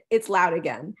then it's loud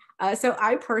again. So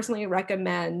I personally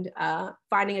recommend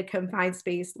finding a confined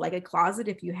space like a closet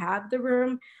if you have the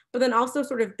room, but then also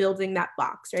sort of building that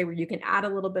box, right? Where you can add a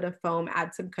little bit of foam,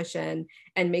 add some cushion,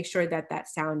 and make sure that that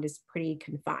sound is pretty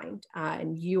confined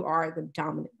and you are the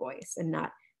dominant voice and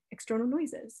not external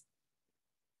noises.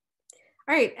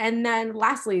 All right, and then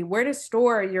lastly, where to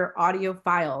store your audio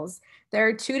files. There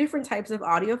are 2 different types of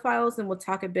audio files, and we'll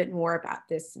talk a bit more about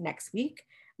this next week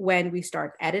when we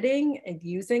start editing and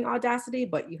using Audacity,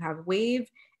 but you have WAV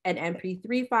and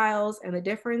MP3 files, and the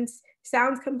difference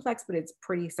sounds complex, but it's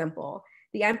pretty simple.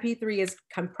 The MP3 is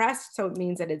compressed, so it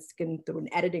means that it's going through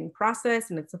an editing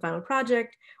process and it's the final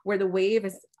project, where the WAV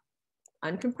is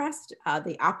uncompressed,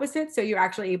 the opposite. So you're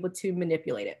actually able to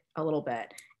manipulate it a little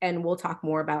bit. And we'll talk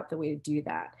more about the way to do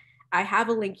that. I have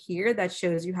a link here that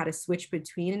shows you how to switch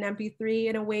between an MP3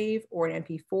 and a WAV or an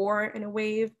MP4 and a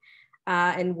WAV.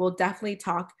 And we'll definitely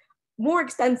talk more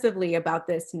extensively about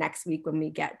this next week when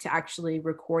we get to actually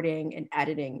recording and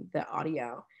editing the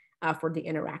audio for the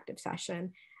interactive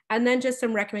session. And then just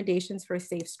some recommendations for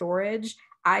safe storage.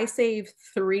 I save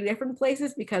 3 different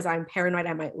places because I'm paranoid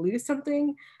I might lose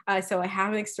something. So I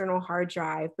have an external hard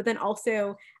drive, but then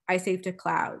also I save to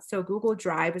cloud. So Google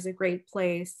Drive is a great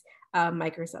place.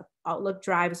 Microsoft Outlook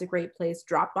Drive is a great place.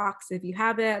 Dropbox if you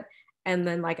have it. And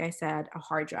then, like I said, a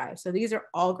hard drive. So these are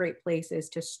all great places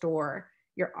to store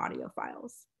your audio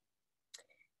files.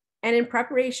 And in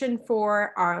preparation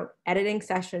for our editing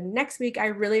session next week, I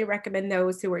really recommend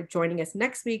those who are joining us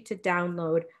next week to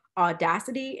download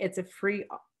Audacity. It's a free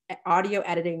audio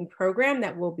editing program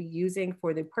that we'll be using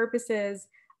for the purposes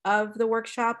of the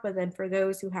workshop. But then for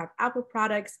those who have Apple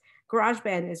products,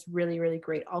 GarageBand is really, really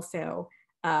great also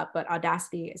but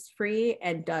Audacity is free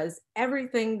and does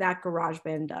everything that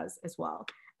GarageBand does as well.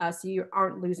 So you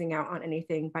aren't losing out on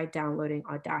anything by downloading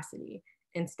Audacity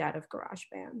instead of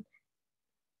GarageBand.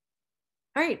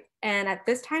 All right, and at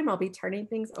this time, I'll be turning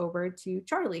things over to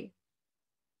Charlie.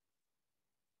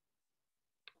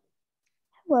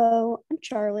 Hello, I'm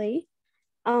Charlie,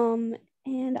 and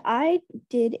I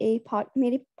made a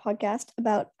podcast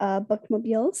about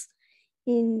bookmobiles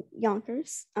in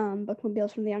Yonkers,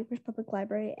 bookmobiles from the Yonkers Public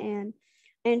Library, and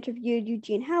I interviewed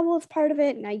Eugene Howell as part of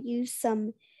it, and I used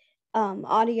some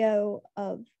audio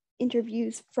of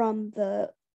interviews from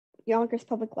the Yonkers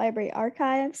Public Library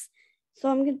archives. So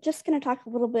I'm just going to talk a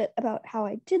little bit about how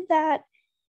I did that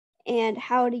and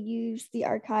how to use the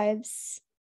archives,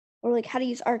 or like how to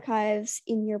use archives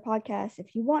in your podcast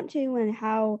if you want to, and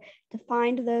how to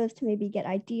find those to maybe get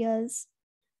ideas.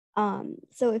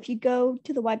 So if you go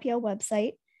to the YPL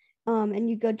website and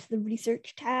you go to the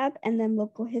research tab and then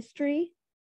local history,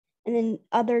 and then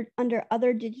under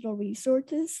other digital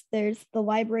resources, there's the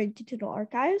library digital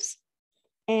archives,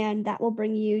 and that will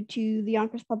bring you to the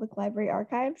Yonkers Public Library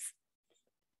archives.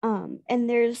 And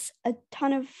there's a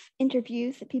ton of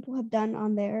interviews that people have done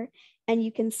on there, and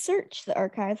you can search the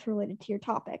archives related to your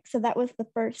topic. So that was the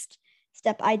first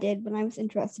step I did when I was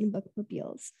interested in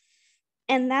bookmobiles.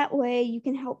 And that way it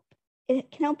can help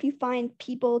you find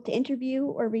people to interview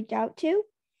or reach out to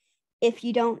if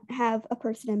you don't have a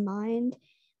person in mind,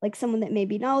 like someone that may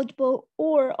be knowledgeable,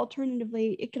 or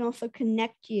alternatively, it can also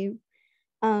connect you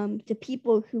to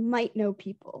people who might know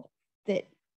people that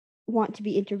want to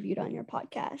be interviewed on your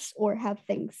podcast or have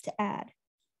things to add.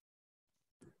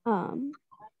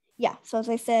 So as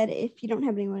I said, if you don't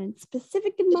have anyone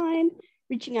specific in mind,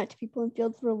 reaching out to people in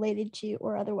fields related to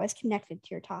or otherwise connected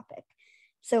to your topic.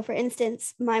 So for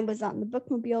instance, mine was on the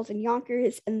bookmobiles in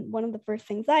Yonkers, and one of the first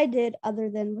things I did, other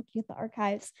than looking at the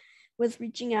archives, was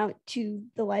reaching out to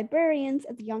the librarians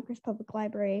at the Yonkers Public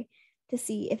Library to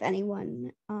see if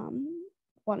anyone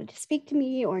wanted to speak to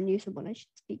me or knew someone I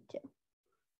should speak to.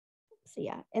 So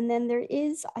yeah, and then there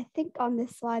is, I think on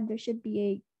this slide, there should be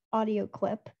a audio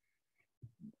clip,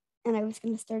 and I was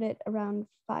going to start it around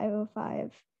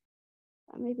 5:05.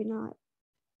 Maybe not.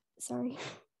 Sorry.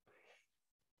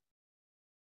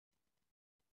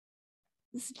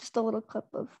 This is just a little clip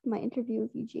of my interview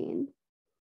with Eugene.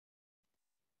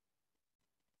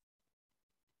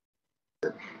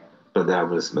 But that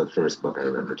was the first book I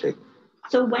remember taking.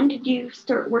 So when did you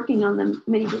start working on the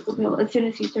mini bookmobile? As soon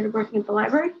as you started working at the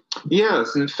library?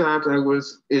 Yes, in fact, I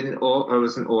was an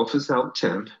office help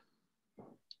temp,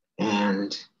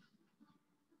 and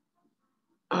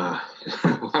I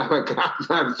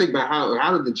think about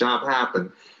how did the job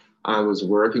happen. I was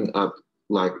working up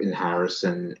like in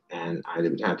Harrison, and I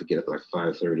would have to get up like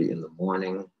 5:30 in the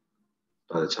morning.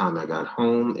 By the time I got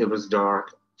home, it was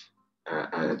dark.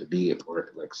 I had to be at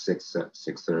work at like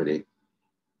 6:30.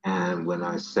 And when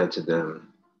I said to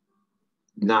them,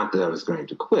 not that I was going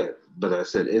to quit, but I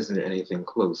said, isn't there anything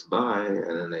close by?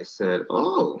 And then they said,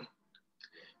 oh,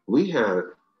 we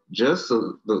have just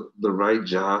the right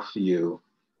job for you.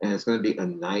 And it's going to be a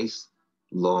nice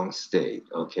long stay.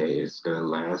 Okay, it's going to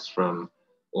last from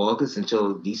August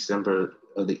until December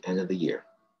of the end of the year.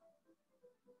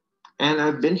 And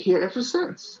I've been here ever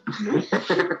since.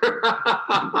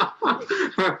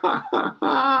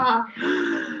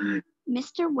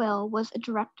 Mr. Will was a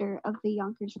director of the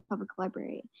Yonkers Public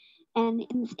Library, and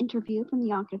in this interview from the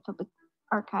Yonkers Public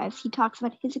Archives, he talks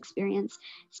about his experience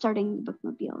starting the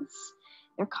bookmobiles,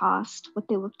 their cost, what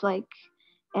they looked like,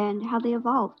 and how they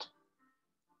evolved.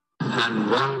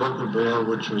 And one bookmobile,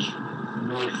 which was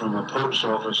made from a post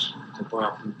office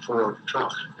department Ford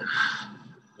truck,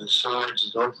 the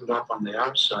sides opened up on the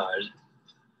outside,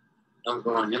 not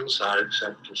going inside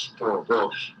except to store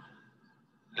books.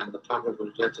 And the public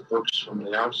would get the books from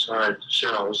the outside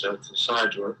shelves as the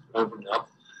sides were opened up,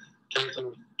 take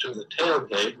them to the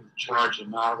tailgate and charge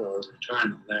them out or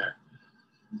return them there.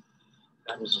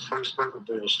 That was the first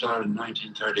bookmobile started in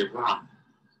 1931.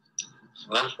 So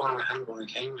that's what I had when I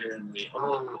came here, and the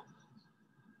whole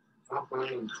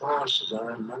operating cost, as I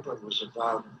remember, was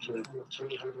about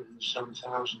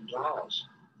 $307,000.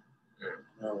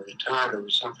 When I retired, it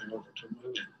was something over $2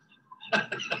 million.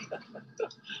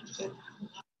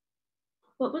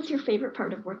 What was your favorite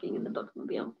part of working in the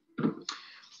bookmobile?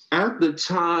 At the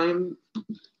time,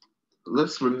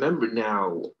 let's remember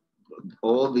now,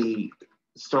 all the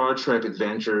Star Trek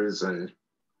adventures and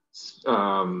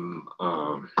Star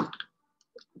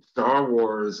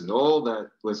Wars and all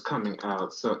that was coming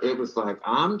out. So it was like,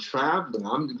 I'm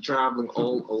traveling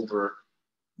all over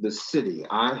the city.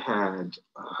 I had,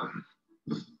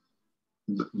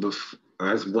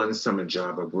 as one summer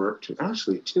job, I worked,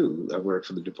 actually two, I worked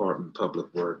for the Department of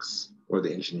Public Works or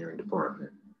the engineering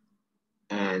department.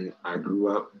 And I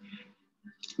grew up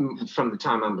from the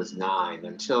time I was 9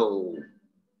 until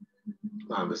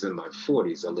I was in my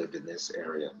 40s, I lived in this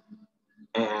area.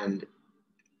 And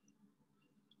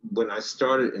when I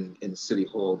started in City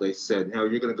Hall, they said, now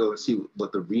you're going to go and see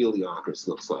what the real Yonkers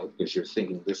looks like, because you're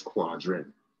thinking this quadrant,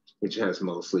 which has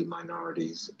mostly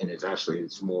minorities, and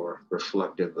it's more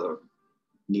reflective of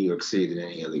New York City than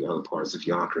any of the other parts of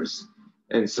Yonkers.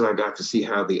 And so I got to see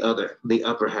how the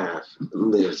upper half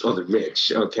lives, or the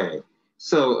rich, okay.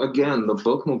 So again, the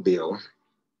bookmobile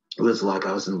was like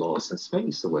I was in Lost in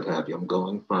Space or what have you. I'm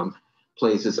going from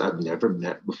places I've never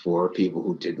met before, people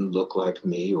who didn't look like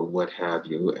me or what have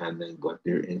you, and then what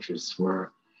their interests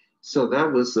were. So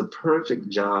that was the perfect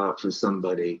job for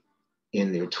somebody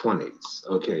in their 20s.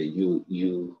 Okay,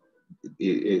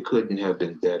 it couldn't have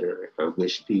been better. I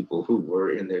wish people who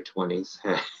were in their 20s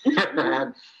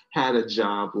had a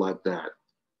job like that.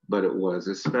 But it was,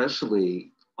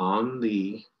 especially on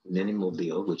the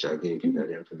Minimobile, which I gave you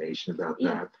that information about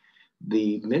that.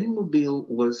 The Minimobile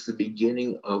was the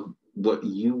beginning of what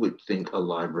you would think a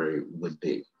library would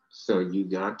be. So you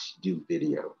got to do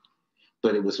video,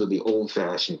 but it was with the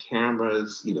old-fashioned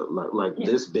cameras, like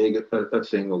this big a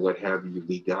thing or what have you.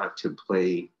 We got to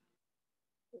play.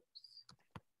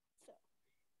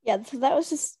 Yeah, so that was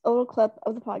just a little clip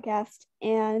of the podcast.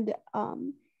 And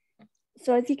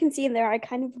so as you can see in there, I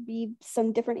kind of read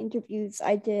some different interviews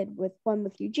I did, with one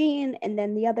with Eugene, and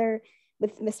then the other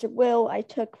with Mr. Will I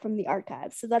took from the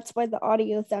archives. So that's why the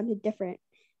audio sounded different,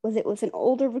 it was an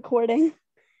older recording.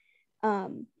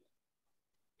 And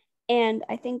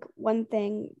I think one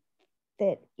thing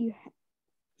that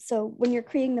so when you're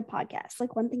creating the podcast,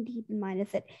 like one thing to keep in mind is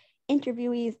that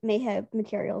interviewees may have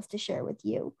materials to share with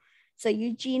you. So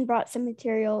Eugene brought some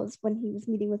materials when he was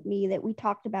meeting with me that we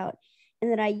talked about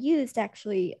and that I used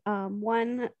actually.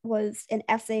 One was an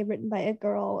essay written by a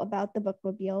girl about the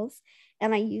bookmobiles,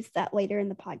 and I used that later in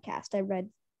the podcast.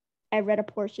 I read a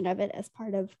portion of it as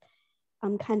part of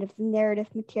kind of the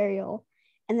narrative material.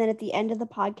 And then at the end of the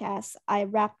podcast, I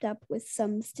wrapped up with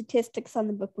some statistics on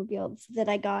the bookmobiles that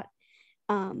I got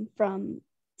from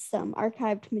some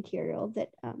archived material that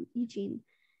Eugene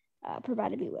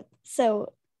provided me with.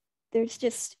 So there's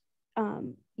just,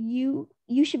 you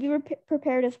should be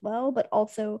prepared as well, but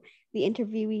also the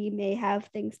interviewee may have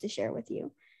things to share with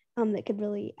you that could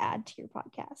really add to your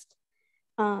podcast.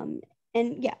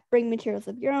 And yeah, bring materials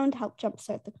of your own to help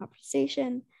jumpstart the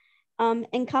conversation.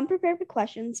 And come prepared with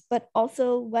questions, but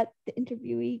also let the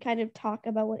interviewee kind of talk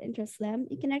about what interests them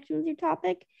in connection with your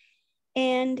topic.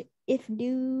 And if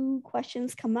new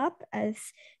questions come up as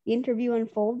the interview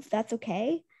unfolds, that's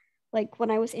okay. Like when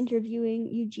I was interviewing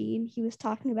Eugene, he was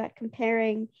talking about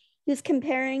comparing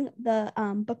the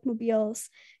bookmobiles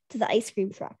to the ice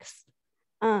cream trucks.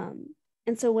 And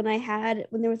so when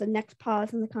there was a next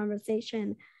pause in the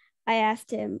conversation, I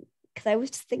asked him, because I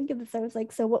was just thinking of this, I was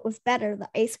like, so what was better, the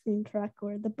ice cream truck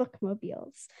or the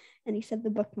bookmobiles? And he said the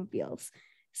bookmobiles.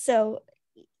 So,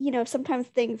 sometimes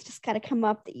things just kind of come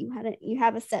up that you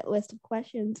have a set list of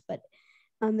questions, but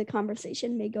the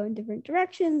conversation may go in different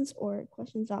directions or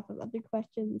questions off of other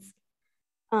questions.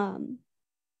 And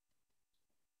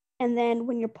then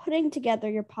when you're putting together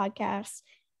your podcast,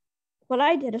 what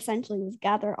I did essentially was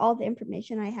gather all the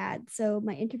information I had. So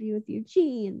my interview with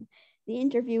Eugene, the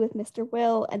interview with Mr.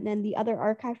 Will, and then the other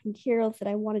archived materials that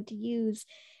I wanted to use.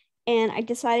 And I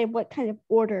decided what kind of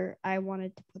order I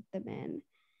wanted to put them in.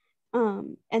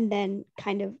 And then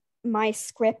kind of my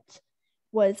script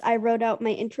was I wrote out my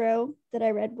intro that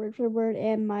I read word for word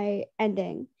and my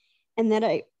ending. And then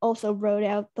I also wrote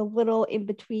out the little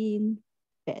in-between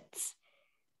bits.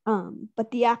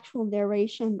 But the actual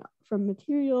narration from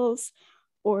materials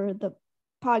or the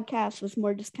podcast was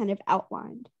more just kind of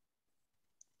outlined.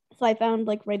 So I found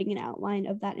like writing an outline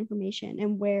of that information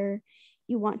and where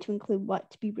you want to include what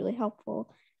to be really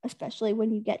helpful, especially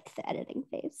when you get to the editing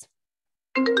phase.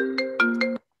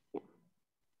 Yeah.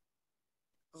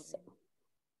 So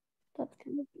that's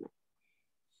kind of my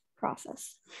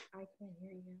process. I can't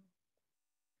hear you.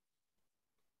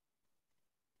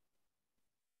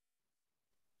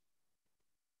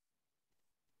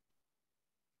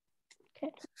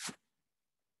 Okay.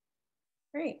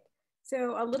 Great.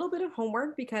 So a little bit of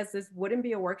homework, because this wouldn't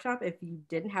be a workshop if you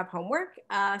didn't have homework.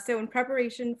 So in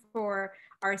preparation for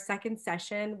our second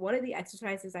session, one of the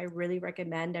exercises I really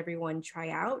recommend everyone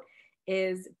try out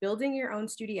is building your own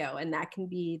studio. And that can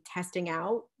be testing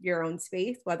out your own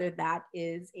space, whether that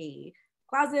is a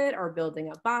closet or building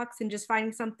a box, and just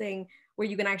finding something where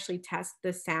you can actually test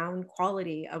the sound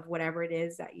quality of whatever it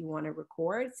is that you want to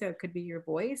record. So it could be your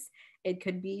voice, it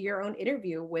could be your own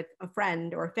interview with a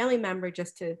friend or a family member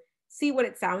just to see what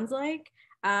it sounds like.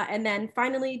 And then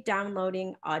finally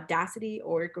downloading Audacity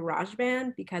or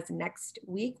GarageBand, because next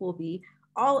week will be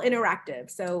all interactive.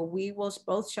 So we will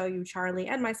both show you, Charlie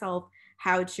and myself,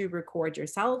 how to record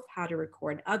yourself, how to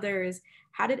record others,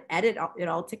 how to edit it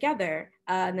all together,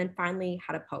 and then finally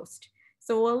how to post.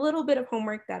 So a little bit of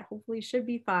homework that hopefully should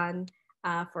be fun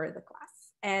for the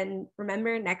class. And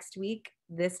remember, next week,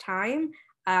 this time,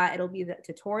 it'll be the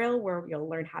tutorial where you'll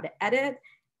learn how to edit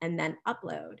and then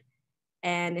upload.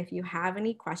 And if you have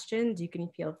any questions, you can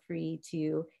feel free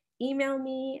to email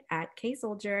me at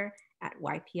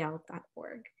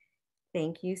ksoljour@ypl.org.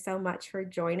 Thank you so much for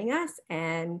joining us.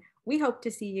 And we hope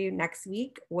to see you next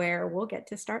week, where we'll get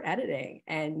to start editing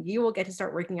and you will get to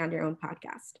start working on your own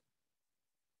podcast.